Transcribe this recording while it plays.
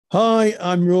Hi,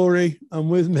 I'm Rory, and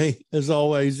with me, as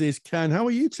always, is Ken. How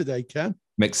are you today, Ken?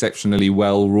 I'm exceptionally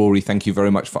well, Rory. Thank you very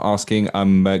much for asking.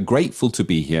 I'm grateful to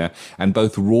be here, and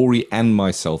both Rory and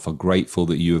myself are grateful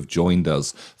that you have joined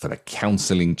us for the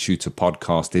Counselling Tutor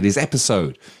Podcast. It is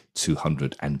episode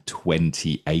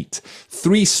 228.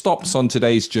 Three stops on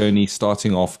today's journey,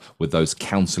 starting off with those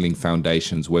counselling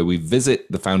foundations, where we visit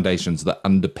the foundations that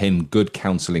underpin good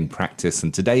counselling practice.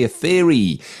 And today, a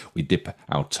theory. We dip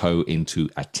our toe into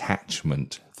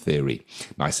attachment theory.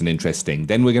 Nice and interesting.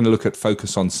 Then we're going to look at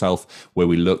focus on self, where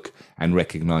we look and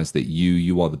recognize that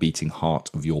you are the beating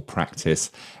heart of your practice,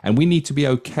 and we need to be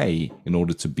okay in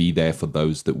order to be there for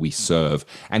those that we serve.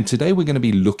 And today we're going to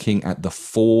be looking at the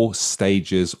 4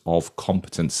 stages of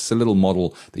competence. It's a little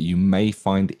model that you may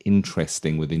find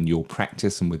interesting within your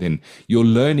practice and within your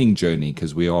learning journey,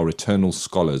 because we are eternal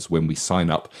scholars when we sign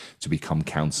up to become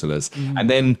counselors. And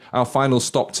then our final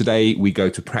stop today, we go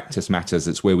to practice matters.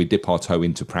 It's where we dip our toe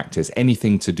into practice,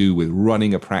 anything to do with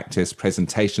running a practice,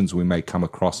 presentations we may come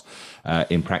across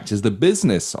in practice, the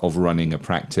business of running a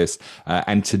practice.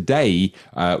 And today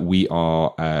we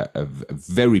are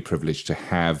very privileged to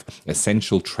have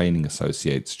Essential Training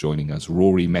Associates joining us.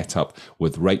 Rory met up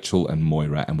with Rachel and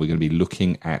Moira, and we're going to be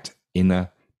looking at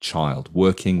inner child,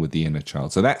 working with the inner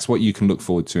child. So that's what you can look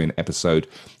forward to in episode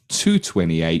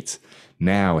 228.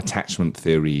 Now, attachment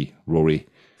theory, Rory.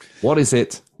 What is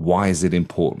it? Why is it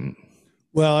important?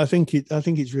 Well, I think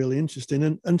it's really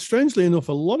interesting, and strangely enough,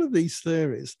 a lot of these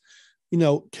theories,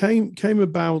 came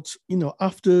about,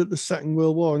 after the Second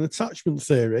World War. And attachment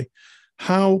theory,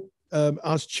 how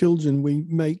as children we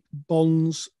make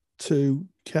bonds to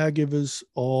caregivers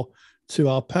or to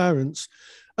our parents,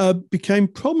 became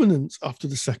prominent after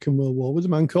the Second World War with a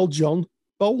man called John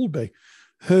Bowlby,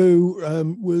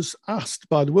 who was asked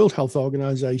by the World Health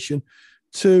Organization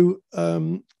to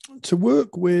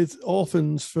work with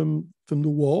orphans from the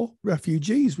war,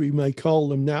 refugees we may call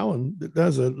them now, and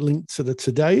there's a link to the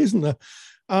today, isn't there?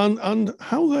 And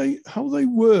how they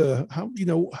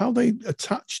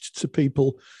attached to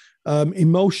people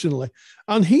emotionally.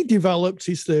 And he developed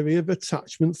his theory of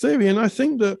attachment theory. And I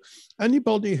think that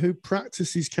anybody who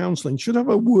practices counselling should have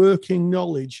a working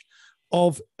knowledge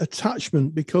of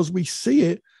attachment, because we see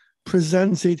it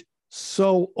presented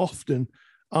so often,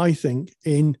 I think,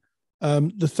 in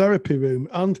the therapy room.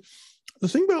 And the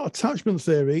thing about attachment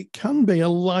theory, it can be a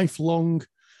lifelong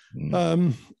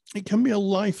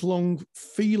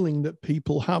feeling that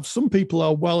people have. Some people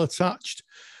are well attached,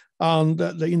 and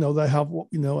they have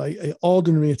a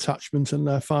ordinary attachment and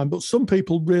they're fine. But some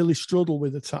people really struggle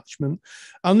with attachment,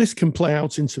 and this can play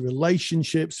out into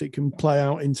relationships. It can play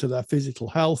out into their physical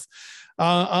health,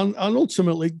 and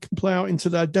ultimately can play out into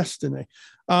their destiny.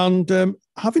 And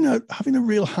having a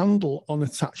real handle on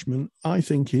attachment, I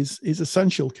think, is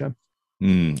essential, Ken.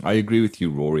 I agree with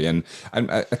you, Rory. And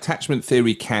attachment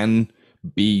theory can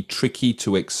be tricky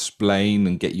to explain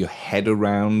and get your head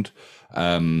around.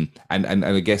 And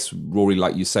I guess, Rory,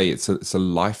 like you say, it's a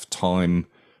lifetime.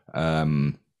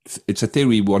 It's a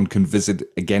theory one can visit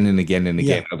again and again and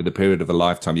again over the period of a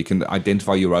lifetime. You can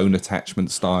identify your own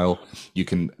attachment style. You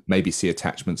can maybe see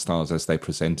attachment styles as they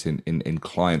present in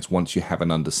clients once you have an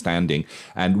understanding.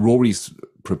 And Rory's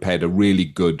prepared a really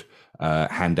good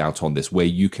handout on this, where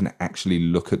you can actually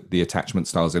look at the attachment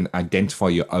styles and identify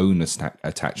your own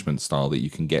attachment style that you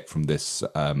can get from this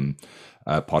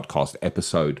podcast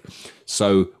episode.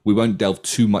 So we won't delve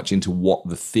too much into what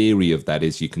the theory of that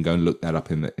is. You can go and look that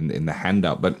up in the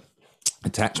handout. But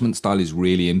attachment style is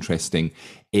really interesting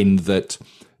in that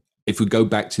if we go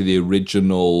back to the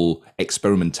original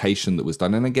experimentation that was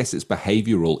done, and I guess it's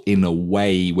behavioral in a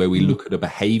way, where we look at a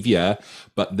behavior,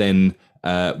 but then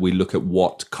we look at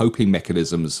what coping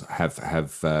mechanisms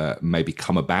have maybe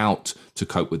come about to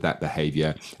cope with that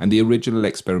behavior. And the original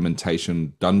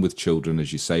experimentation done with children,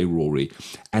 as you say, Rory,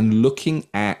 and looking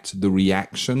at the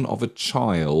reaction of a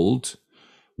child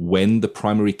when the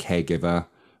primary caregiver,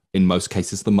 in most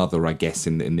cases the mother, I guess,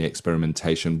 in the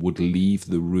experimentation, would leave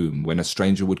the room. When a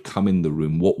stranger would come in the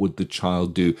room, what would the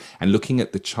child do? And looking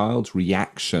at the child's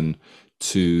reaction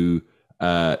to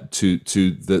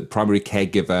the primary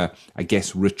caregiver, I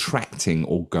guess, retracting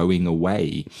or going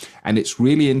away. And it's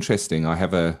really interesting.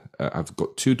 I've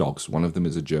got 2 dogs. One of them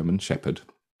is a German Shepherd,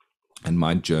 and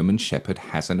my German Shepherd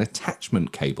has an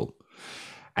attachment cable.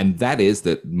 And that is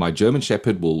that my German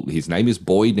Shepherd his name is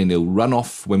Boyd, and he'll run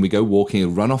off when we go walking.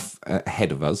 He'll run off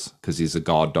ahead of us because he's a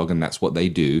guard dog, and that's what they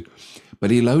do.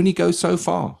 But he'll only go so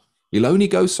far. He'll only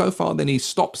go so far, then he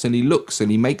stops and he looks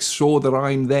and he makes sure that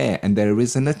I'm there. And there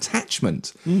is an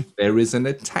attachment. There is an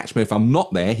attachment. If I'm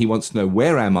not there, he wants to know,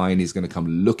 where am I? And he's going to come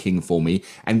looking for me.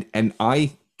 And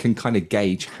I can kind of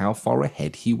gauge how far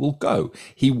ahead he will go.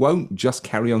 He won't just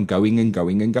carry on going and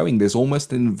going and going. There's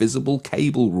almost an invisible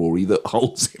cable, Rory, that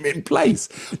holds him in place.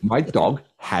 My dog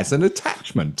has an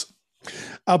attachment.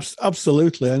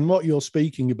 Absolutely. And what you're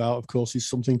speaking about, of course, is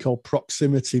something called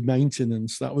proximity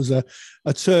maintenance. That was a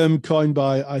term coined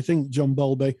by, I think, John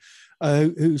Bowlby,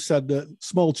 who said that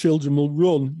small children will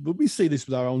run, but we see this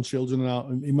with our own children,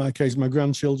 and in my case, my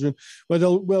grandchildren, where they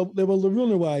will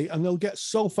run away and they'll get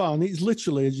so far, and it's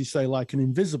literally, as you say, like an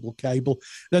invisible cable.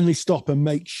 Then they stop and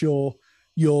make sure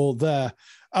you're there.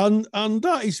 And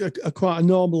that is a quite a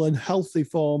normal and healthy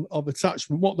form of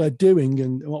attachment. What they're doing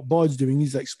and what Boyd's doing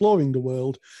is exploring the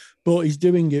world, but he's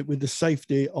doing it with the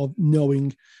safety of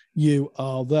knowing you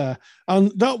are there.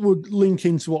 And that would link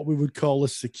into what we would call a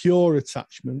secure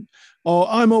attachment, or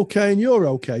I'm okay and you're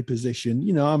okay position.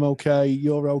 You know, I'm okay,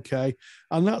 you're okay.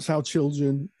 And that's how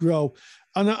children grow.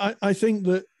 And I think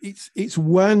that it's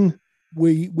when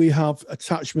we have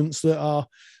attachments that are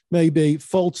maybe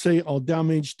faulty or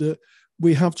damaged that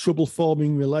we have trouble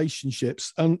forming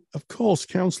relationships. And of course,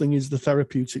 counselling is the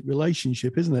therapeutic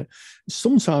relationship, isn't it?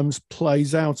 Sometimes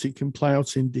plays out, it can play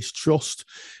out in distrust,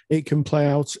 it can play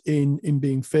out in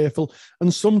being fearful.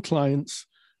 And some clients,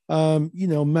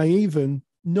 may even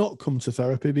not come to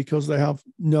therapy because they have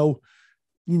no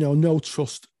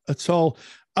trust at all.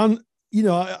 And,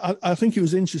 I think it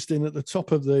was interesting at the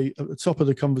top of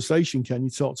the conversation, Ken,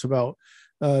 you talked about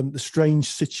the strange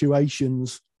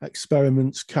situations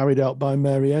experiments carried out by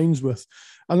Mary Ainsworth.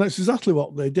 And that's exactly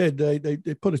what they did. They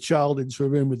put a child into a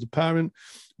room with the parent,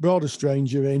 brought a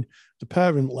stranger in, the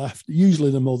parent left, usually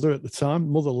the mother at the time,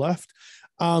 mother left,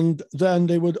 and then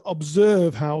they would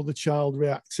observe how the child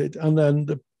reacted, and then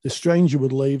the stranger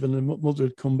would leave and the mother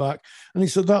would come back. And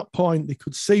it's at that point they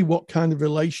could see what kind of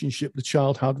relationship the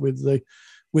child had with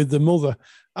the mother.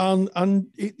 And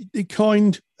it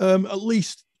coined at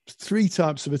least 3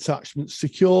 types of attachments: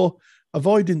 secure,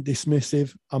 avoidant,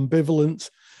 dismissive, ambivalent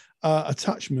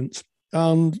attachment.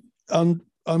 And in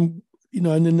the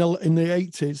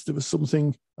 80s, there was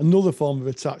another form of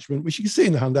attachment, which you can see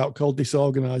in the handout, called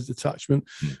disorganized attachment,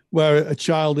 where a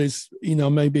child is,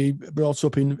 maybe brought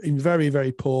up in very,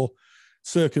 very poor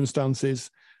circumstances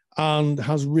and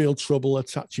has real trouble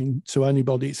attaching to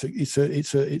anybody.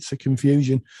 It's a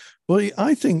confusion. But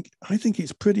I think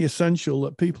it's pretty essential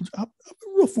that people have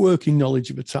a rough working knowledge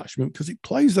of attachment, because it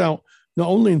plays out not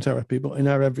only in therapy, but in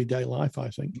our everyday life, I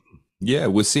think. Yeah,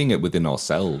 we're seeing it within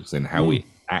ourselves and how we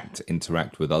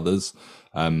interact with others.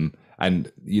 And,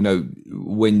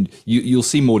 when you'll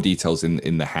see more details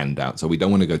in the handout, so we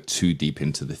don't want to go too deep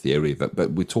into the theory, but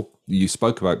you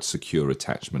spoke about secure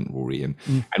attachment, Rory, and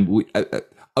we,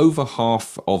 over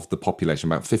half of the population,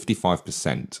 about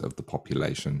 55% of the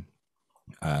population,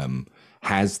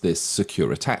 has this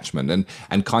secure attachment,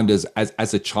 and kind of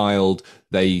as a child,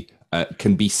 they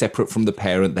can be separate from the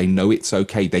parent. They know it's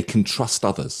okay. They can trust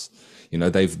others.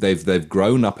 They've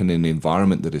grown up in an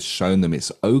environment that has shown them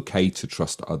it's okay to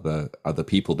trust other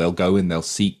people. They'll go and they'll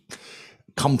seek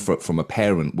comfort from a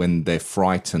parent when they're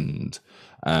frightened,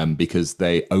 because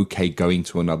they're okay going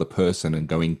to another person and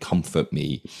going, comfort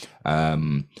me.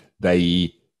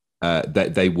 They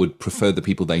would prefer the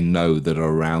people they know that are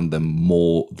around them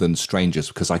more than strangers,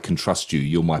 because I can trust you.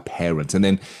 You're my parent. And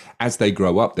then as they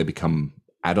grow up, they become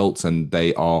adults, and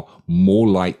they are more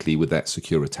likely with that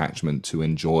secure attachment to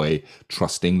enjoy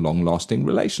trusting, long-lasting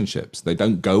relationships. They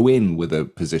don't go in with a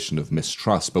position of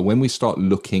mistrust. But when we start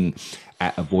looking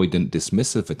at avoidant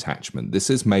dismissive attachment, this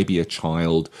is maybe a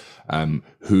child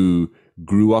who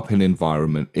grew up in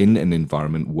an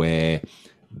environment where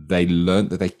they learned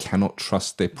that they cannot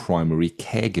trust their primary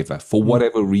caregiver for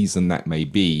whatever reason that may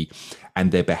be,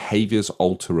 and their behaviors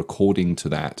alter according to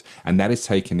that, and that is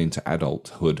taken into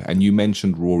adulthood. And you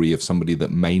mentioned, Rory, of somebody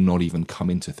that may not even come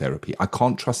into therapy. I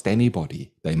can't trust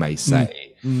anybody, they may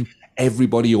say.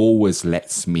 Everybody always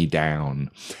lets me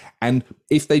down. And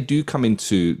if they do come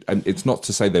into, and it's not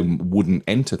to say they wouldn't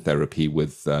enter therapy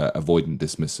with avoidant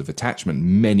dismissive attachment,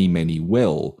 many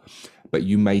will, but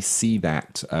you may see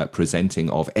that presenting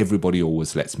of everybody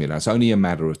always lets me down. It's only a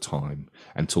matter of time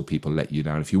until people let you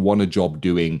down. If you want a job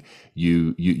doing,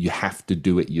 you have to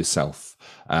do it yourself.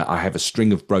 I have a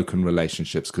string of broken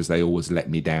relationships because they always let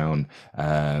me down.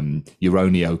 You're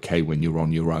only okay when you're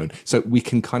on your own. So we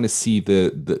can kind of see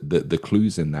the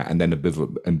clues in that. And then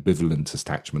ambivalent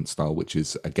attachment style, which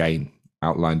is, again,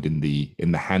 outlined in the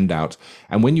handout.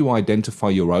 And when you identify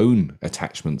your own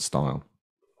attachment style,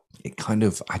 it kind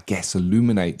of, I guess,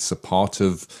 illuminates a part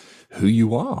of who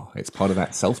you are. It's part of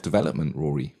that self-development,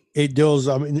 Rory. It does.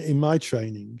 I mean, in my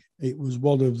training, it was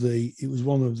one of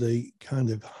the kind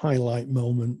of highlight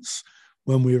moments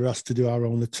when we were asked to do our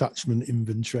own attachment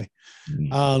inventory.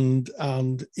 And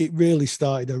it really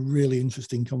started a really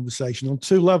interesting conversation on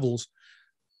two levels.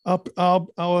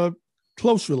 Our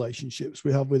close relationships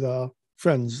we have with our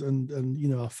friends and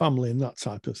our family and that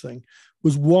type of thing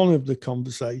was one of the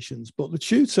conversations. But the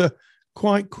tutor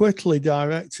quite quickly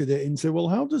directed it into, well,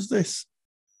 how does this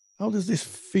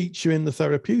feature in the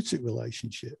therapeutic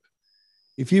relationship?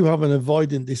 If you have an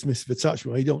avoidant dismissive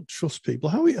attachment where you don't trust people,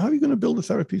 how are you going to build a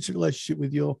therapeutic relationship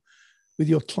with your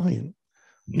client?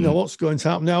 What's going to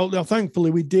happen? Now, thankfully,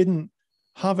 we didn't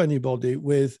have anybody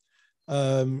with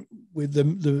the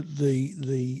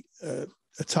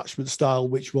attachment style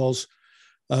which was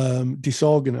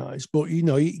disorganized, but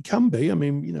it can be. I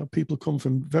mean, people come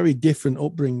from very different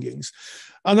upbringings,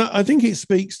 and I think it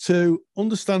speaks to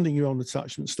understanding your own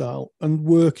attachment style and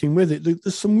working with it.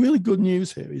 There's some really good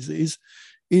news here. Is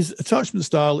attachment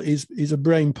style is a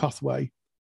brain pathway.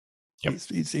 Yep.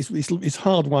 It's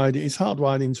hardwired. It's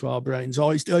hardwired into our brains,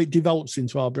 or it develops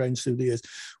into our brains through the years.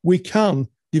 We can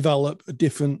develop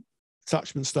different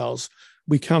attachment styles.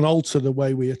 We can alter the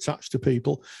way we attach to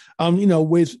people, and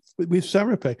with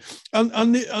therapy,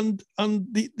 and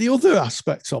the other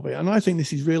aspects of it, and I think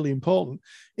this is really important,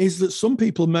 is that some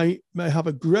people may have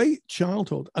a great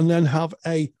childhood and then have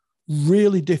a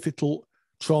really difficult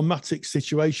traumatic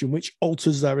situation which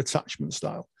alters their attachment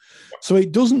style. So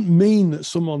it doesn't mean that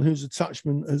someone whose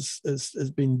attachment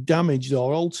has been damaged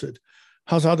or altered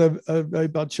has had a very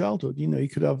bad childhood. You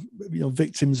could have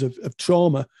victims of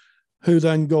trauma who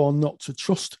then go on not to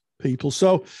trust people.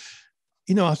 So,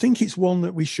 I think it's one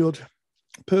that we should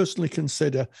personally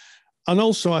consider. And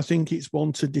also, I think it's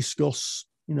one to discuss,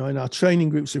 in our training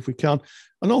groups if we can,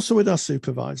 and also with our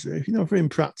supervisor. If we're in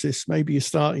practice, maybe you're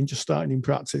starting in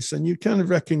practice and you kind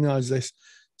of recognize this,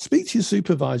 speak to your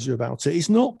supervisor about it. It's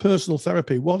not personal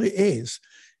therapy. What it is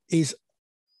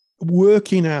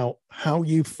working out how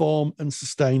you form and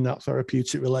sustain that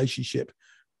therapeutic relationship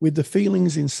with the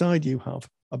feelings inside you have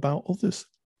about others.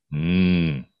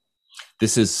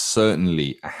 This is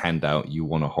certainly a handout you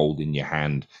want to hold in your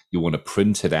hand. You want to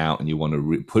print it out and you want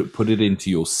to put it into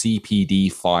your CPD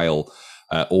file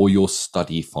or your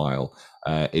study file.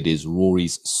 It is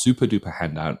Rory's super duper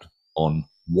handout on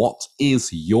what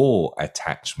is your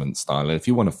attachment style. And if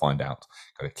you want to find out,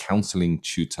 go to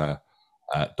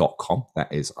counsellingtutor.com.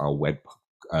 That is our website.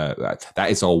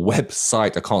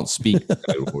 I can't speak,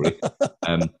 Rory.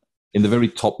 In the very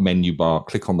top menu bar,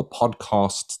 click on the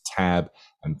podcast tab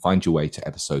and find your way to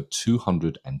episode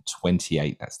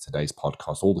 228. That's today's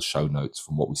podcast. All the show notes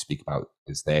from what we speak about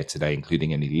is there today,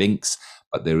 including any links.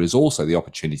 But there is also the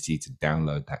opportunity to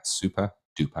download that super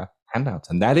duper handout.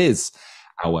 And that is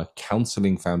our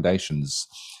Counselling Foundations.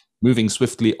 Moving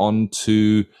swiftly on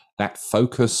to that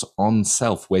focus on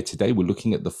self, where today we're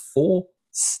looking at the 4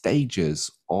 stages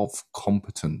of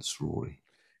competence, Rory.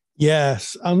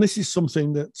 Yes, and this is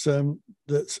something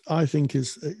that I think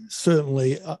is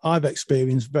certainly I've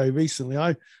experienced very recently.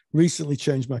 I recently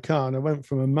changed my car and I went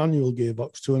from a manual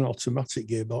gearbox to an automatic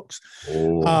gearbox.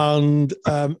 Oh. And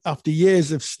after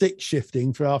years of stick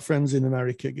shifting, for our friends in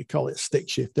America, you call it stick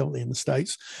shift, don't they, in the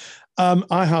States?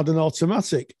 I had an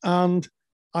automatic, and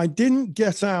I didn't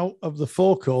get out of the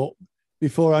forecourt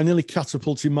before I nearly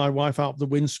catapulted my wife out of the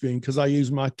windscreen because I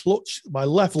used my clutch, my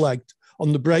left leg,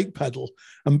 on the brake pedal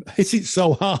and hit it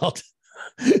so hard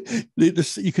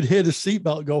you could hear the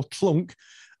seatbelt go clunk,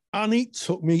 and it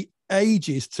took me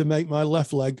ages to make my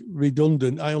left leg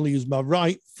redundant. I only use my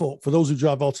right foot. For those who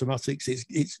drive automatics,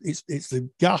 it's the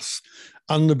gas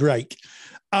and the brake,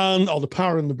 or the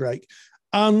power and the brake.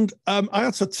 And I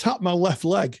had to tap my left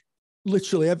leg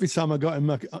literally every time I got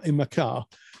in my car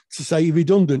to say, "You're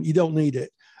redundant, you don't need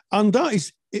it." And that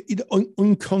is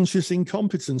unconscious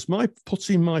incompetence. My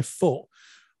putting my foot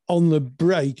on the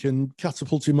brake and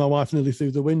catapulting my wife nearly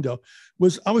through the window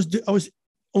was I was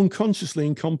unconsciously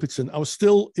incompetent. I was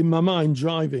still in my mind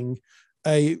driving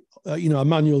a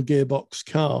manual gearbox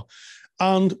car,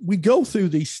 and we go through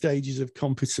these stages of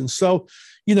competence. So,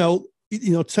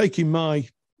 taking my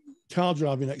car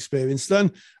driving experience,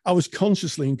 then I was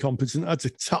consciously incompetent. I had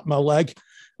to tap my leg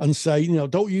and say,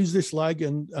 don't use this leg,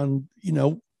 and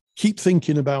keep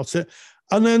thinking about it.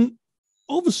 And then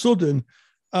all of a sudden,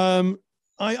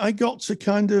 I got to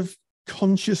kind of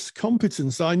conscious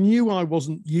competence. I knew I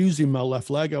wasn't using my left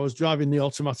leg. I was driving the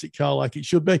automatic car like it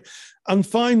should be. And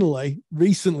finally,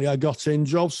 recently, I got in,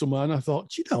 drove somewhere, and I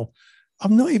thought,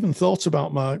 I've not even thought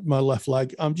about my left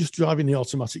leg. I'm just driving the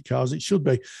automatic car as it should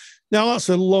be. Now, that's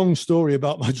a long story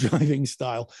about my driving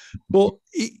style, but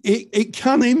it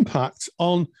can impact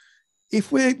on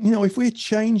if we're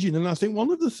changing. And I think one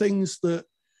of the things that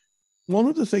one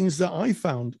of the things that I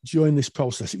found during this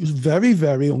process, it was very,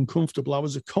 very uncomfortable. I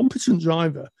was a competent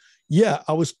driver. Yeah,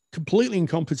 I was completely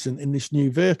incompetent in this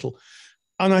new vehicle.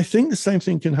 And I think the same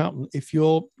thing can happen if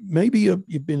you've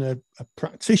been a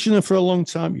practitioner for a long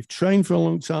time, you've trained for a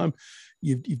long time,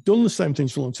 you've done the same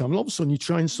things for a long time, and all of a sudden you're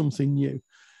trying something new.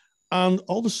 And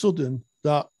all of a sudden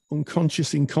that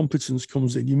unconscious incompetence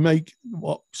comes in. You make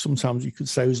what sometimes you could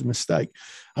say was a mistake.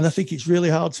 And I think it's really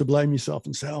hard to blame yourself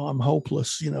and say, oh, I'm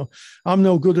hopeless, I'm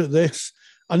no good at this.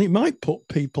 And it might put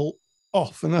people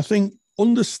off. And I think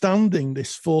understanding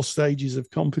this 4 stages of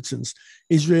competence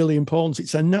is really important.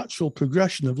 It's a natural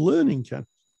progression of learning, Ken.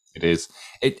 It is.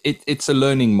 It's a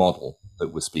learning model that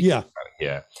we're speaking about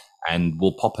here. And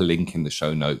we'll pop a link in the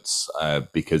show notes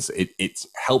because it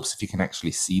helps if you can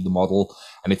actually see the model.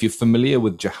 And if you're familiar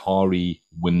with Johari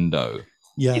window,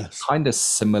 it's kind of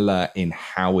similar in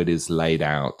how it is laid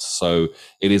out. So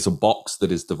it is a box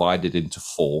that is divided into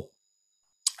 4.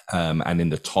 And in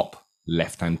the top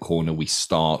left-hand corner, we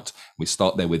start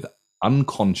there with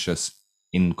unconscious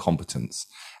incompetence.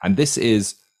 And this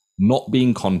is not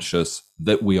being conscious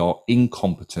that we are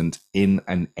incompetent in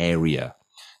an area.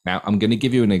 Now, I'm going to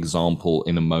give you an example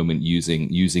in a moment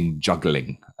using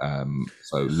juggling.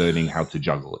 So learning how to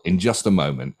juggle in just a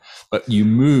moment. But you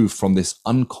move from this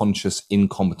unconscious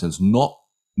incompetence, not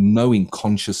knowing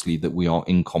consciously that we are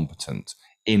incompetent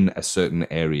in a certain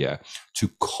area, to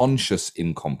conscious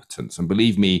incompetence. And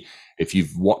believe me, if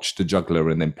you've watched a juggler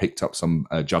and then picked up some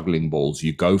juggling balls,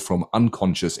 you go from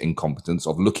unconscious incompetence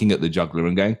of looking at the juggler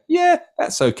and going, yeah,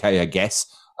 that's okay, I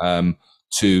guess,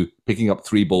 to picking up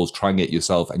 3 balls, trying it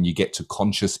yourself, and you get to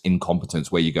conscious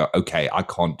incompetence where you go, okay, I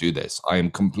can't do this. I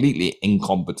am completely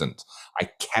incompetent. I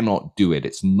cannot do it.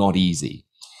 It's not easy.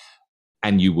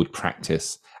 And you would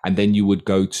practice, and then you would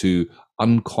go to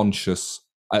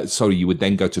you would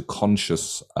then go to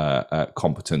conscious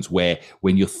competence, where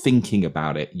when you're thinking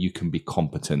about it, you can be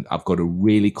competent. I've got to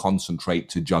really concentrate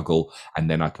to juggle, and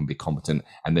then I can be competent.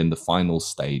 And then the final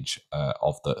stage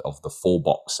of the 4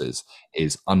 boxes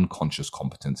is unconscious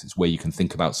competence. It's where you can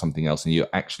think about something else and you're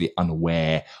actually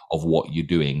unaware of what you're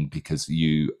doing because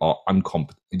you are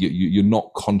uncompetent. You're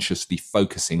not consciously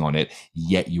focusing on it,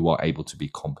 yet you are able to be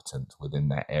competent within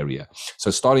that area. So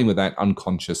starting with that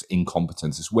unconscious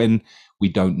incompetence is when we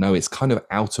don't know. It's kind of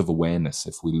out of awareness.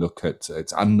 If we look at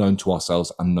it's unknown to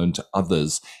ourselves, unknown to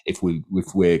others. If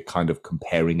we're kind of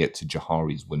comparing it to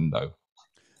Johari's window,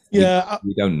 we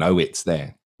don't know it's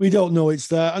there. We don't know it's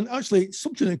there. And actually, it's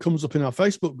something that comes up in our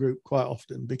Facebook group quite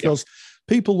often because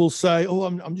people will say, oh,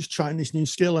 I'm just trying this new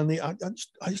skill and I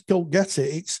just don't get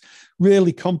it. It's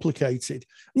really complicated.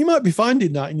 You might be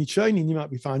finding that in your training. You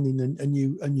might be finding a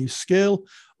new skill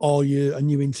or a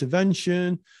new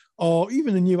intervention or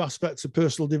even a new aspect of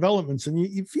personal development. And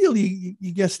you feel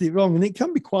you guessed it wrong. And it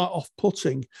can be quite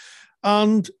off-putting.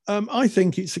 And I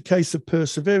think it's a case of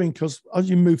persevering because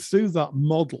as you move through that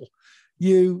model,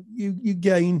 you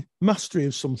gain mastery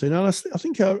of something. And I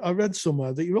think I read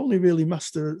somewhere that you only really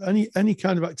master any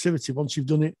kind of activity once you've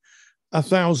done it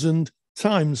 1,000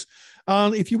 times.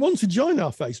 And if you want to join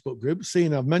our Facebook group,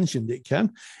 seeing I've mentioned it,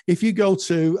 Ken, if you go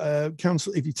to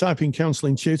if you type in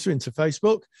Counselling Tutor into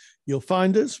Facebook, you'll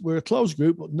find us. We're a closed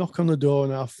group, but knock on the door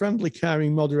and our friendly,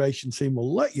 caring moderation team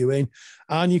will let you in.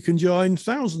 And you can join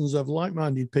thousands of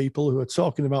like-minded people who are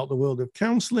talking about the world of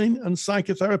counselling and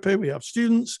psychotherapy. We have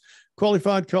students,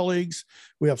 qualified colleagues,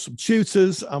 we have some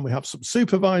tutors, and we have some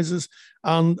supervisors,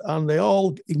 and they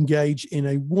all engage in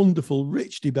a wonderful,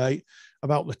 rich debate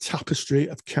about the tapestry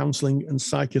of counselling and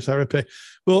psychotherapy.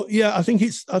 But yeah, I think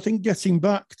getting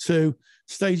back to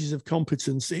stages of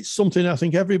competence, it's something I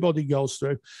think everybody goes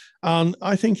through. And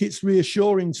I think it's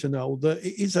reassuring to know that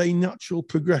it is a natural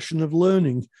progression of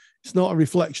learning. It's not a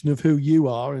reflection of who you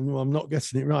are and I'm not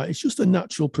getting it right. It's just a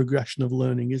natural progression of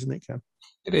learning, isn't it, Ken?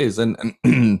 It is. And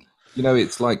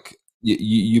it's like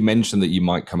you mentioned that you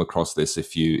might come across this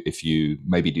if you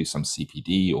maybe do some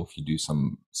CPD or if you do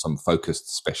some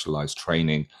focused specialized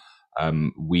training.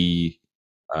 We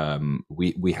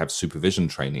have supervision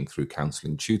training through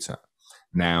Counselling Tutor.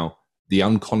 Now, the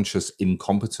unconscious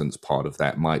incompetence part of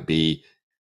that might be,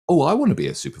 oh, I want to be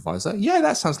a supervisor. Yeah,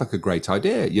 that sounds like a great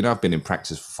idea. I've been in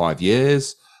practice for 5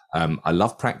 years. I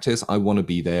love practice. I want to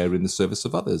be there in the service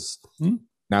of others.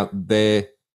 Now, there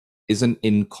is an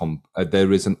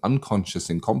unconscious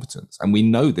incompetence, and we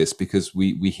know this because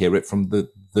we hear it from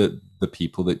the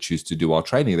people that choose to do our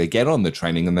training. They get on the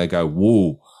training and they go,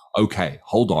 whoa, okay,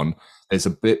 hold on. There's a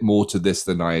bit more to this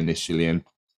than I initially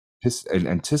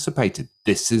anticipated.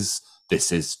 This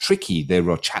is tricky. There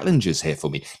are challenges here for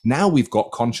me. Now we've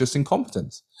got conscious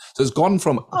incompetence. So it's gone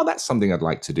from, oh, that's something I'd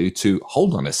like to do, to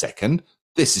hold on a second.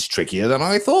 this is trickier than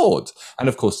I thought. And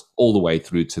of course, all the way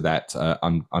through to that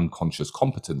unconscious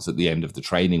competence at the end of the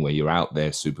training where you're out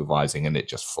there supervising and it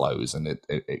just flows and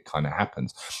it kind of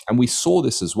happens. And we saw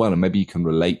this as well. And maybe you can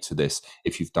relate to this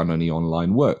if you've done any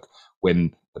online work.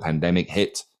 When the pandemic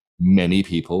hit, many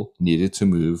people needed to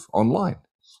move online.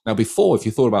 Now, before, if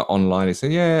you thought about online, you say,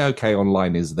 yeah, okay,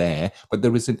 online is there, but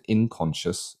there is an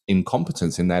unconscious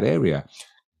incompetence in that area.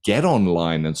 Get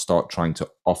online and start trying to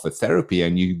offer therapy,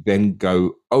 and you then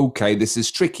go, okay, this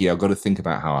is tricky. I've got to think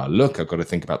about how I look. I've got to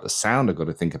think about the sound. I've got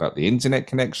to think about the internet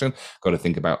connection. I've got to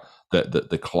think about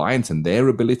the client and their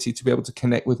ability to be able to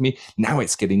connect with me. Now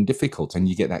it's getting difficult, and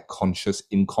you get that conscious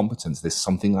incompetence. There's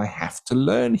something I have to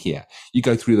learn here. You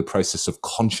go through the process of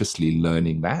consciously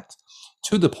learning that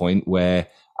to the point where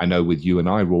I know with you and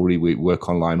I, Rory, we work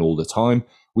online all the time.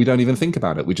 We don't even think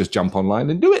about it. We just jump online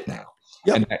and do it now.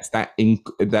 Yep. And that's that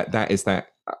is that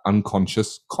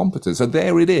unconscious competence. So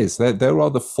there it is. There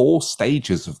are the 4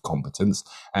 stages of competence,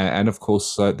 and of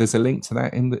course there's a link to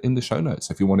that in the show notes.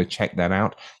 If you want to check that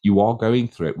out, you are going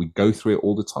through it. We go through it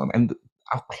all the time, and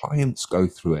our clients go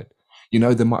through it. You know,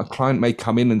 a client may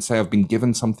come in and say, "I've been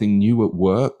given something new at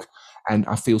work, and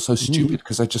I feel so stupid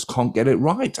because I just can't get it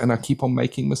right, and I keep on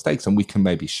making mistakes." And we can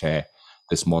maybe share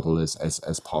this model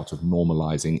as part of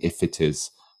normalizing, if it is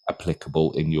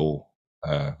applicable in your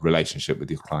relationship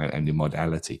with your client and your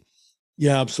modality.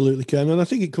 Yeah, absolutely, Ken. And I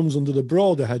think it comes under the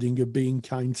broader heading of being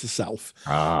kind to self.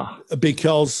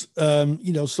 Because,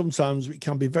 sometimes it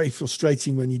can be very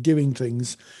frustrating when you're doing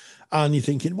things and you're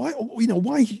thinking, why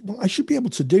I should be able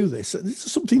to do this.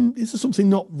 Is there something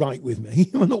not right with me?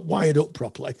 I'm not wired up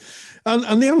properly.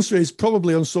 And the answer is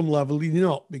probably on some level you're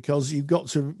not, because you've got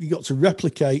to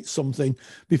replicate something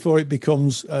before it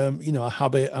becomes a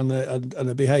habit and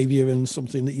a behavior and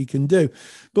something that you can do.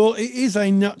 But it is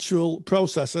a natural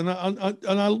process, and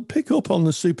I'll pick up on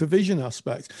the supervision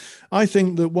aspect. I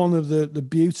think that one of the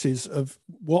beauties of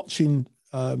watching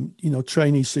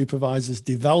trainee supervisors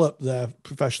develop their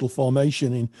professional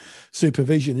formation in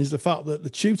supervision is the fact that the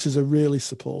tutors are really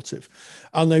supportive,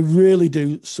 and they really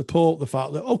do support the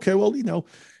fact that, okay, well,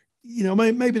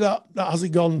 maybe that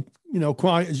hasn't gone,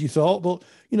 quite as you thought, but,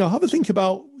 have a think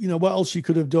about, what else you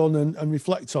could have done and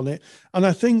reflect on it. And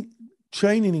I think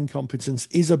training in competence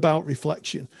is about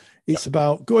reflection. It's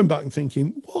about going back and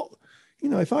thinking,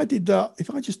 if I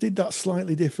just did that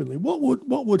slightly differently, what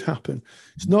would happen?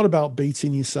 It's not about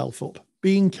beating yourself up.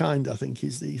 Being kind, I think,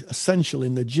 is the essential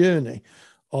in the journey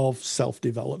of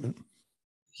self-development.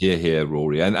 Here,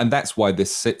 Rory. And that's why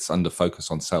this sits under focus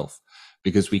on self,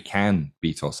 because we can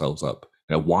beat ourselves up.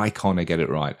 Why can't I get it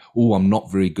right? Oh, I'm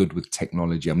not very good with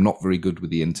technology. I'm not very good with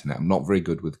the internet. I'm not very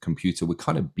good with the computer. We're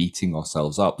kind of beating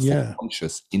ourselves up for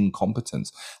conscious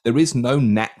incompetence. There is no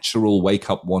natural wake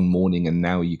up one morning and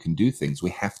now you can do things.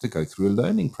 We have to go through a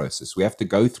learning process. We have to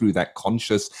go through that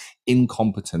conscious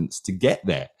incompetence to get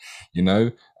there,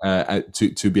 to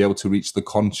be able to reach the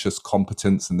conscious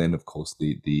competence. And then, of course,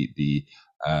 the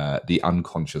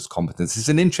unconscious competence. It's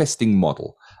an interesting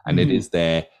model, and it is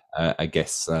there, I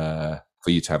guess, for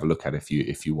you to have a look at if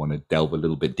you want to delve a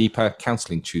little bit deeper.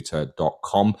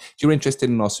 Counsellingtutor.com. If you're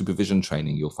interested in our supervision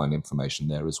training, you'll find information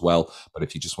there as well. But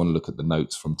if you just want to look at the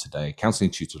notes from today,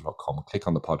 counsellingtutor.com, click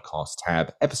on the podcast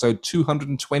tab, episode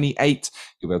 228.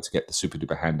 You'll be able to get the super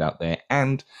duper handout there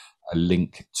and a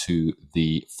link to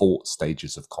the 4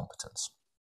 stages of competence.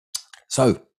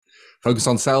 So, focus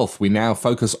on self. We now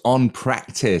focus on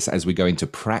practice as we go into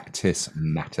practice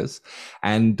matters.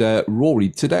 And Rory,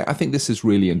 today, I think this is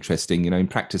really interesting. In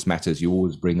practice matters, you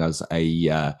always bring us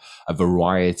a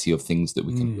variety of things that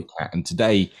we can look at. And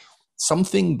today,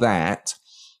 something that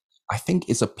I think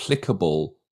is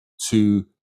applicable to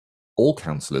all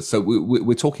counselors. So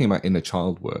we're talking about inner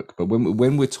child work, but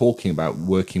when we're talking about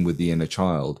working with the inner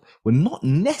child, we're not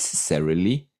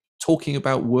necessarily talking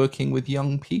about working with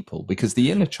young people, because the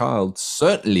inner child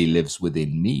certainly lives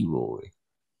within me, Rory.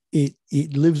 It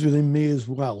lives within me as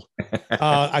well.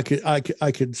 I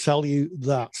could tell you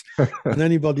that. And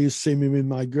anybody who's seen me with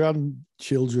my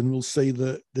grandchildren will see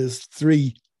that there's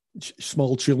 3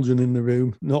 small children in the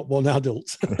room, not 1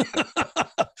 adult.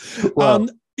 Well,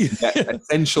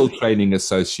 essential training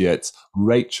associates,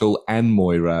 Rachel and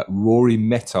Moira, Rory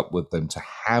met up with them to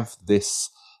have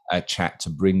this chat, to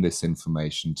bring this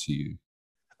information to you.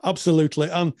 Absolutely.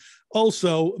 And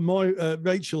also,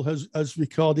 Rachel has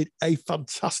recorded a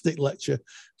fantastic lecture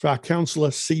for our counsellor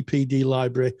CPD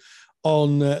library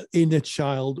on inner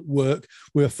child work.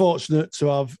 We're fortunate to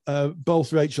have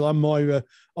both Rachel and Moira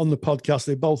on the podcast.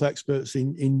 They're both experts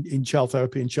in child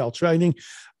therapy and child training.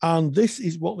 And this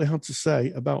is what they had to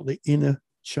say about the inner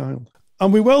child.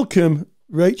 And we welcome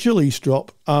Rachel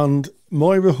Eastop and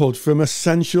Moira Hood from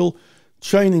Essential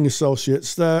Training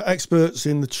Associates. They're experts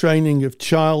in the training of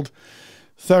child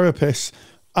therapists.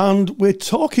 And we're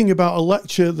talking about a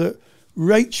lecture that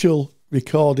Rachel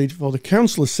recorded for the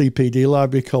Counsellor CPD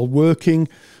Library called Working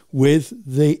with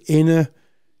the Inner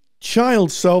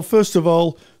Child. So first of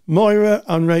all, Moira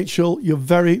and Rachel, you're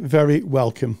very, very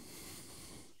welcome.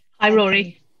 Hi,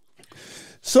 Rory.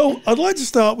 So I'd like to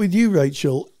start with you,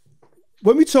 Rachel.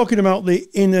 When we're talking about the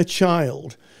inner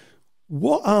child,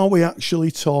 what are we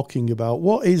actually talking about?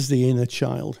 What is the inner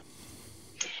child?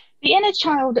 The inner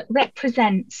child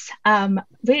represents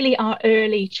really our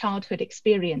early childhood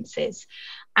experiences.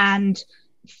 And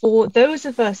for those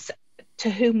of us to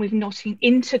whom we've not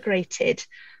integrated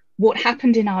what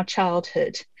happened in our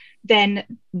childhood, then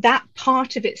that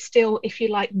part of it still, if you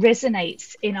like,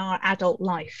 resonates in our adult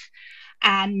life.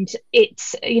 And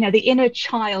it's, the inner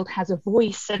child has a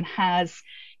voice and has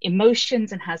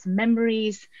emotions and has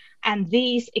memories. And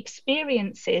these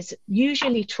experiences,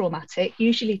 usually traumatic,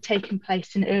 usually taking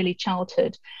place in early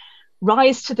childhood,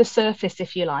 rise to the surface,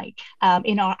 if you like,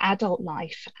 in our adult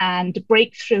life and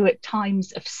break through at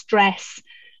times of stress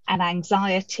and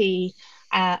anxiety.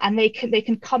 And they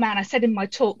can come out. I said in my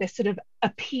talk, they sort of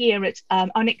appear at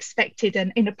unexpected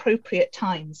and inappropriate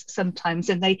times sometimes,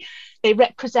 and they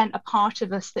represent a part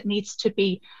of us that needs to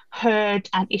be heard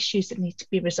and issues that need to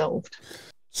be resolved.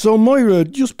 So Moira,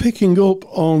 just picking up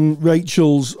on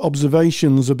Rachel's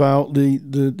observations about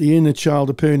the inner child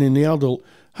appearing in the adult,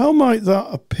 how might that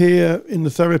appear in the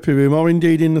therapy room or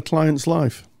indeed in the client's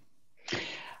life?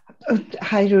 Oh,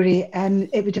 hi, Rory.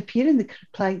 It would appear in the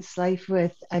client's life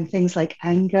with things like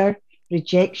anger,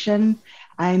 rejection,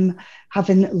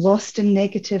 having lost and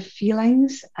negative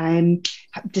feelings,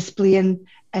 displaying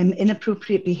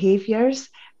inappropriate behaviours,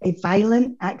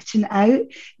 violent, acting out.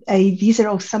 These are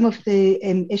all some of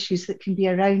the issues that can be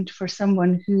around for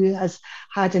someone who has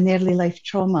had an early life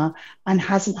trauma and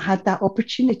hasn't had that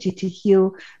opportunity to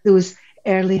heal those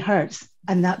early hurts.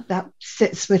 And that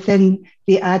sits within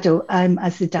the adult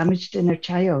as the damaged inner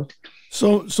child.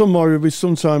 So Moira, we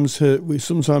sometimes hear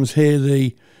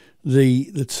the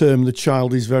term "the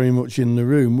child is very much in the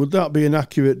room." Would that be an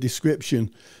accurate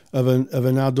description of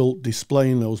an adult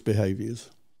displaying those behaviours?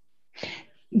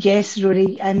 Yes,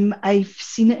 Rory. I've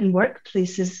seen it in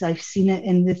workplaces. I've seen it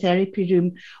in the therapy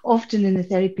room. Often in the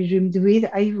therapy room, the way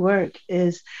that I work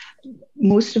is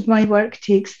most of my work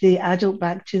takes the adult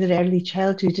back to their early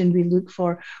childhood, and we look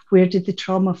for where did the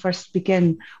trauma first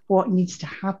begin, what needs to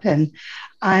happen.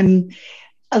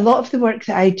 A lot of the work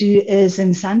that I do is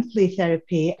in sand play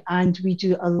therapy, and we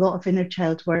do a lot of inner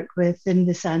child work within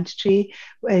the sand tray,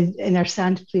 in our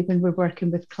sand play when we're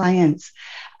working with clients.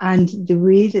 And the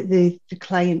way that the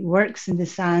client works in the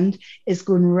sand is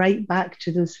going right back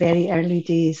to those very early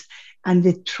days. And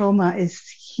the trauma is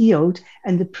healed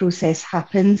and the process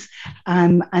happens,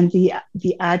 and the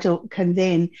adult can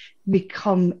then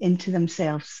become into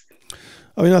themselves.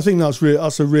 I mean, I think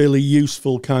that's a really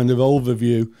useful kind of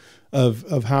overview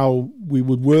of how we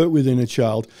would work within a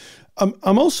child.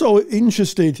 I'm also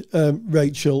interested,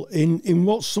 Rachel, in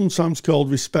what's sometimes called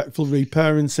respectful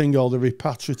reparenting or the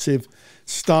repatriative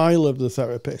style of the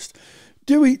therapist.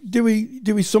 Do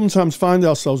we sometimes find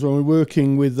ourselves when we're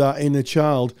working with that inner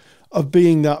child of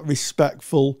being that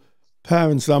respectful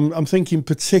parents? I'm thinking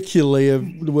particularly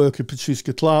of the work of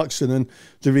Patricia Clarkson and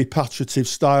the repatriative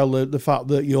style, the fact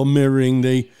that you're mirroring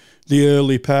the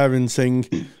early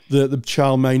parenting that the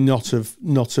child may not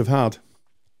have had.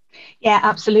 Yeah,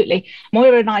 absolutely.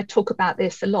 Moira and I talk about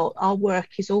this a lot. Our work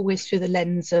is always through the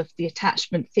lens of the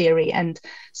attachment theory. And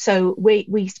so we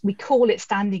call it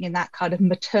standing in that kind of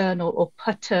maternal or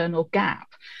paternal gap.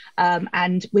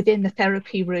 And within the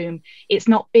therapy room, it's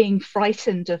not being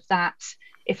frightened of that,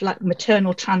 if like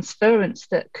maternal transference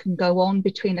that can go on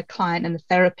between a client and a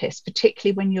therapist,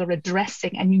 particularly when you're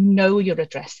addressing and you're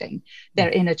addressing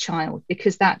their inner child,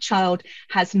 because that child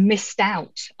has missed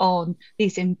out on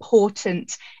these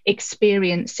important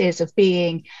experiences of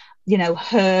being,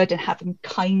 heard and having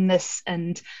kindness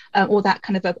and all that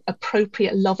kind of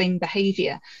appropriate loving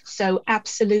behavior. So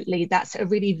absolutely, that's a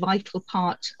really vital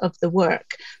part of the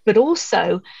work. But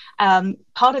also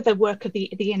part of the work of the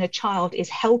inner child is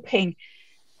helping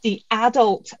the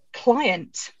adult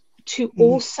client to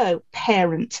also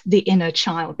parent the inner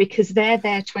child, because they're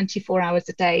there 24 hours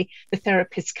a day. The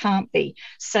therapist can't be.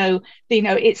 So,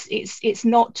 it's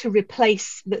not to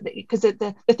replace, because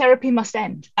the therapy must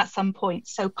end at some point.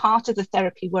 So part of the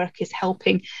therapy work is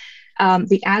helping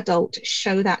the adult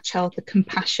show that child the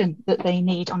compassion that they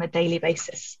need on a daily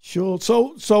basis. Sure.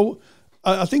 So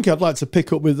I think I'd like to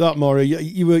pick up with that, Moira.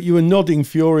 You were nodding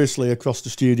furiously across the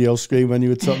studio screen when you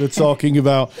were talking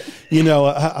about,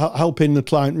 helping the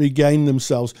client regain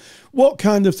themselves. What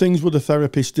kind of things would a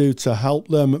therapist do to help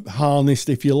them harness,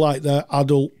 if you like, their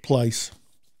adult place?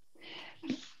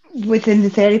 Within the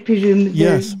therapy room,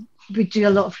 yes, we do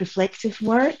a lot of reflective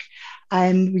work.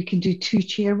 We can do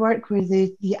two-chair work where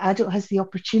the adult has the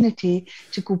opportunity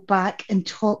to go back and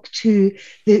talk to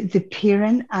the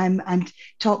parent and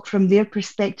talk from their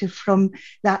perspective, from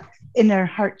that inner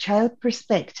hurt child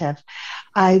perspective.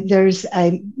 There's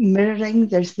mirroring,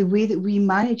 there's the way that we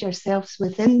manage ourselves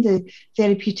within the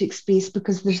therapeutic space,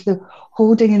 because there's the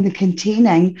holding and the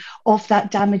containing of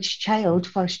that damaged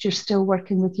child whilst you're still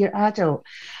working with your adult.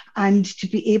 And to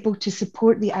be able to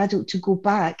support the adult to go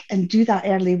back and do that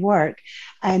early work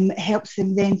helps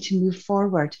them then to move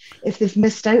forward. If they've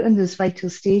missed out on those vital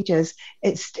stages,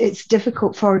 it's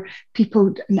difficult for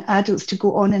people and adults to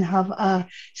go on and have a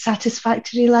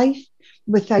satisfactory life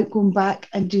without going back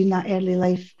and doing that early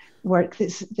life work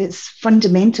that's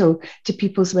fundamental to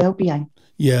people's well-being.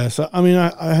 Yes, I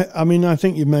mean, I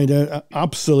think you've made an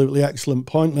absolutely excellent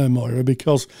point there, Moira,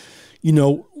 because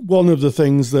one of the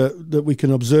things that we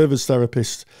can observe as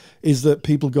therapists is that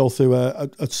people go through a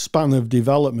span of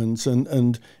development,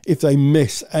 and if they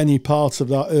miss any part of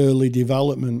that early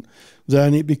development,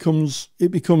 then it becomes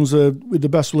with the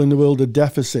best will in the world, a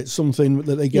deficit, something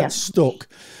that they get stuck.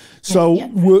 So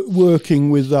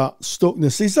working with that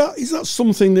stuckness, is that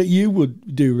something that you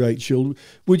would do, Rachel?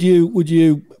 Would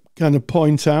you kind of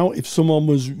point out if someone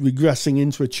was regressing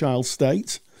into a child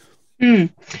state?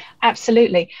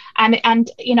 Absolutely. And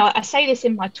I say this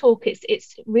in my talk,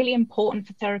 it's really important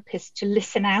for therapists to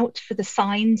listen out for the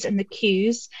signs and the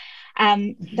cues.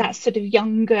 That sort of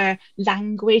younger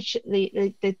language,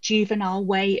 the juvenile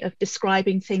way of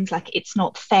describing things like it's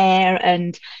not fair,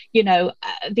 and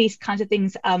these kinds of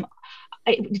things.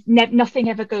 Nothing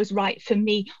ever goes right for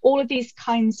me. All of these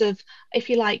kinds of, if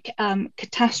you like,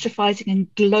 catastrophizing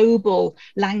and global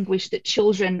language that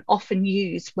children often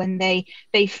use when they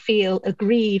feel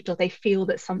aggrieved, or they feel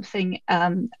that something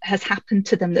has happened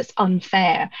to them that's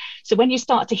unfair. So when you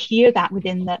start to hear that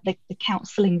within the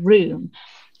counselling room,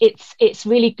 it's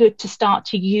really good to start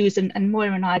to use, and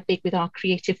Moira and I are big with our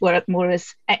creative work.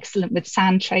 Moira's excellent with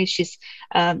sand trays. She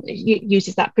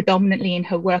uses that predominantly in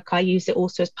her work. I use it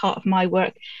also as part of my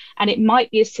work. And it might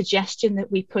be a suggestion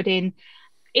that we put in.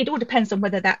 It all depends on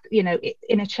whether that,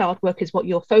 inner child work is what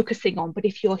you're focusing on. But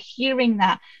if you're hearing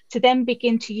that, to then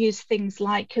begin to use things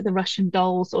like the Russian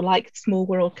dolls or like small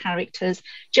world characters,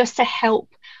 just to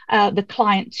help the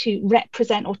client to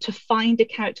represent, or to find a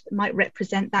character that might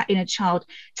represent that inner child,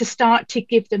 to start to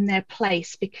give them their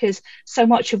place. Because so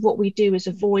much of what we do is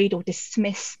avoid or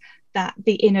dismiss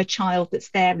the inner child that's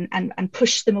there, and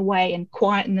push them away and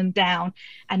quieten them down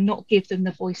and not give them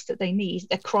the voice that they need.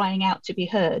 They're crying out to be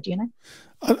heard,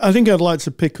 I think I'd like to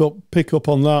pick up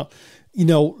on that.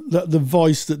 That the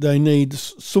voice that they need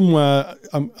somewhere.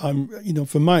 I'm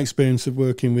from my experience of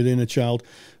working with inner child,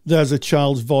 there's a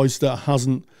child's voice that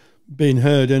hasn't been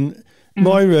heard. And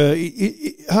Moira,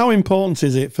 how important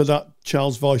is it for that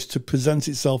child's voice to present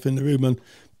itself in the room and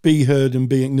be heard and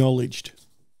be acknowledged?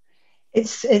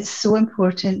 It's so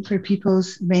important for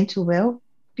people's mental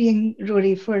well-being,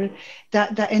 Rory, for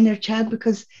that inner child,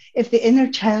 because if the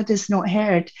inner child is not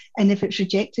heard, and if it's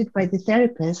rejected by the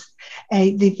therapist,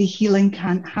 the healing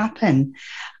can't happen.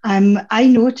 I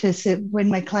notice that when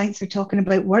my clients are talking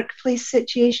about workplace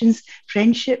situations,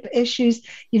 friendship issues,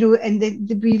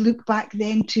 and we look back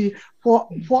then to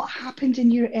what happened in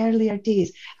your earlier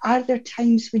days. Are there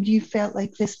times when you felt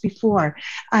like this before?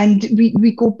 And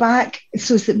we go back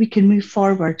so that we can move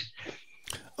forward.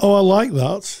 Oh, I like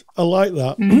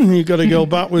that. You've got to go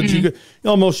backwards. You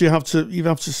have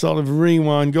to sort of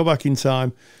rewind, go back in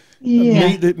time.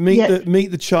 Meet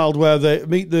the child where they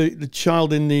meet the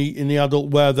child in the adult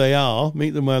where they are.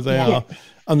 Meet them where they are,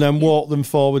 and then walk them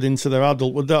forward into their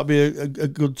adult. Would that be a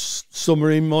good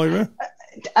summary, Moira?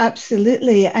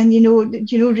 Absolutely. And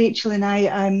Rachel and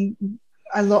I,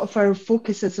 a lot of our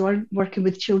focus is on working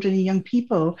with children and young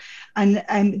people,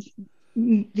 and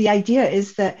the idea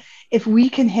is that if we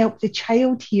can help the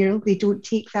child heal, they don't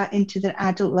take that into their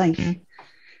adult life.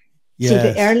 Yes. So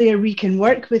the earlier we can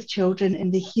work with children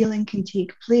and the healing can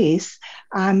take place,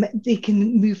 they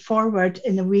can move forward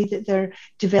in a way that they're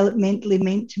developmentally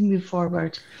meant to move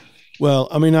forward. Well,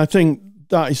 I think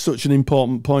that is such an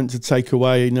important point to take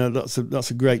away. That's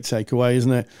a great takeaway,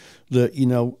 isn't it? That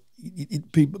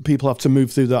people have to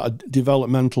move through that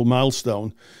developmental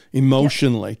milestone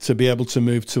emotionally to be able to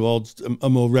move towards a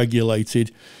more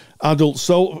regulated adult.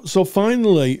 So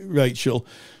finally, Rachel,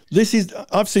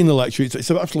 I've seen the lecture. It's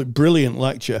an absolutely brilliant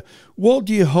lecture. What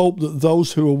do you hope that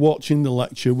those who are watching the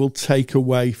lecture will take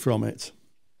away from it?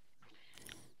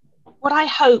 What I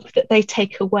hope that they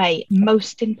take away,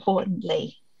 most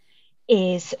importantly,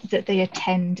 is that they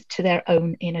attend to their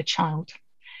own inner child.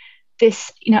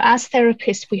 This, as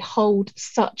therapists, we hold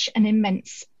such an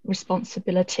immense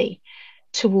responsibility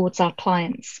towards our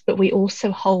clients, but we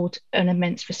also hold an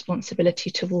immense responsibility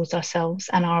towards ourselves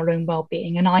and our own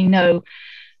well-being. And I know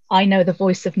the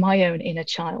voice of my own inner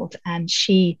child, and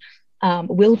she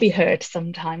will be heard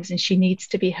sometimes, and she needs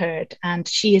to be heard. And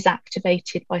she is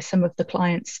activated by some of the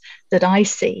clients that I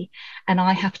see, and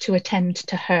I have to attend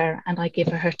to her, and I give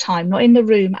her time, not in the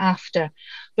room after,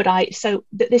 but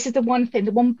this is the one thing,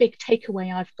 the one big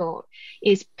takeaway I've got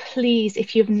is, please,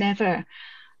 if you've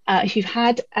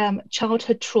had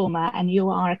childhood trauma and you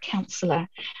are a counsellor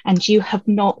and you have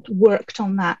not worked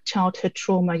on that childhood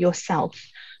trauma yourself,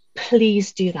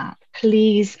 please do that.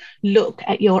 Please look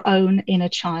at your own inner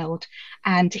child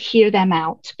and hear them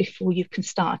out before you can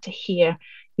start to hear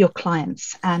your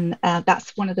clients. And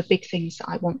that's one of the big things that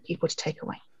I want people to take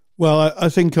away. Well, I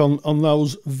think on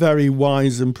those very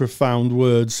wise and profound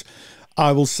words,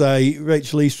 I will say,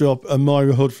 Rachel Eastop and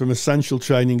Moira Hood from Essential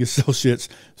Training Associates,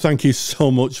 thank you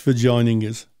so much for joining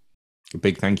us. A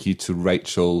big thank you to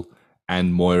Rachel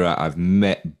and Moira. I've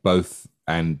met both,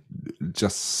 and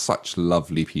just such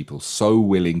lovely people, so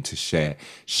willing to share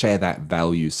that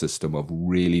value system of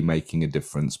really making a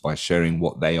difference by sharing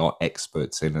what they are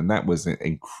experts in. And that was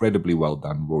incredibly well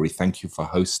done, Rory. Thank you for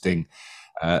hosting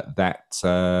that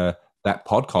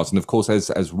podcast. And of course,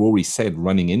 as Rory said,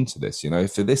 running into this,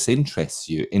 if this interests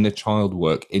you, inner child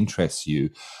work interests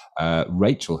you,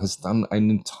 Rachel has done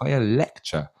an entire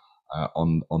lecture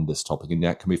on this topic, and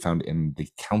that can be found in the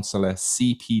Counsellor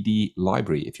CPD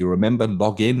library. If you're a member,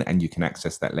 log in and you can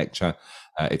access that lecture.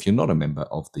 If you're not a member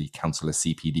of the Counsellor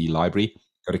CPD library,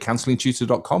 go to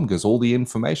counsellingtutor.com, because all the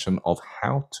information of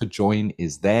how to join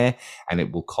is there, and it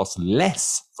will cost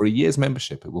less for a year's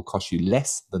membership. It will cost you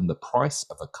less than the price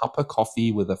of a cup of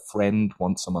coffee with a friend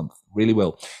once a month. Really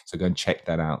will. So go and check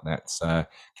that out. That's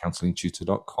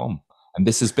counsellingtutor.com. And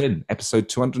this has been episode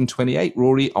 228,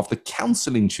 Rory, of the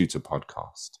Counselling Tutor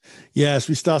Podcast. Yes,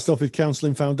 we started off with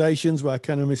Counselling Foundations, where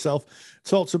Ken and myself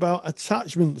talked about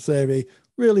attachment theory,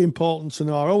 really important to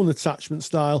know our own attachment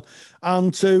style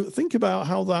and to think about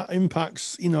how that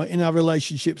impacts, in our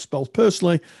relationships, both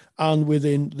personally and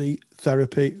within the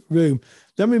therapy room.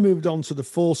 Then we moved on to the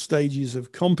 4 stages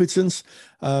of competence,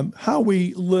 how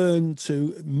we learn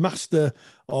to master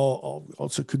or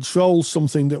to control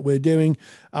something that we're doing,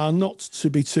 and not to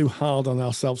be too hard on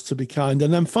ourselves, to be kind.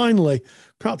 And then finally,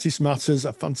 practice matters,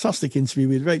 a fantastic interview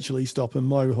with Rachel Eastop and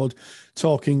Moira Hood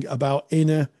talking about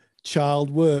inner child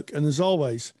work. And as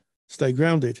always, stay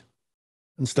grounded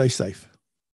and stay safe.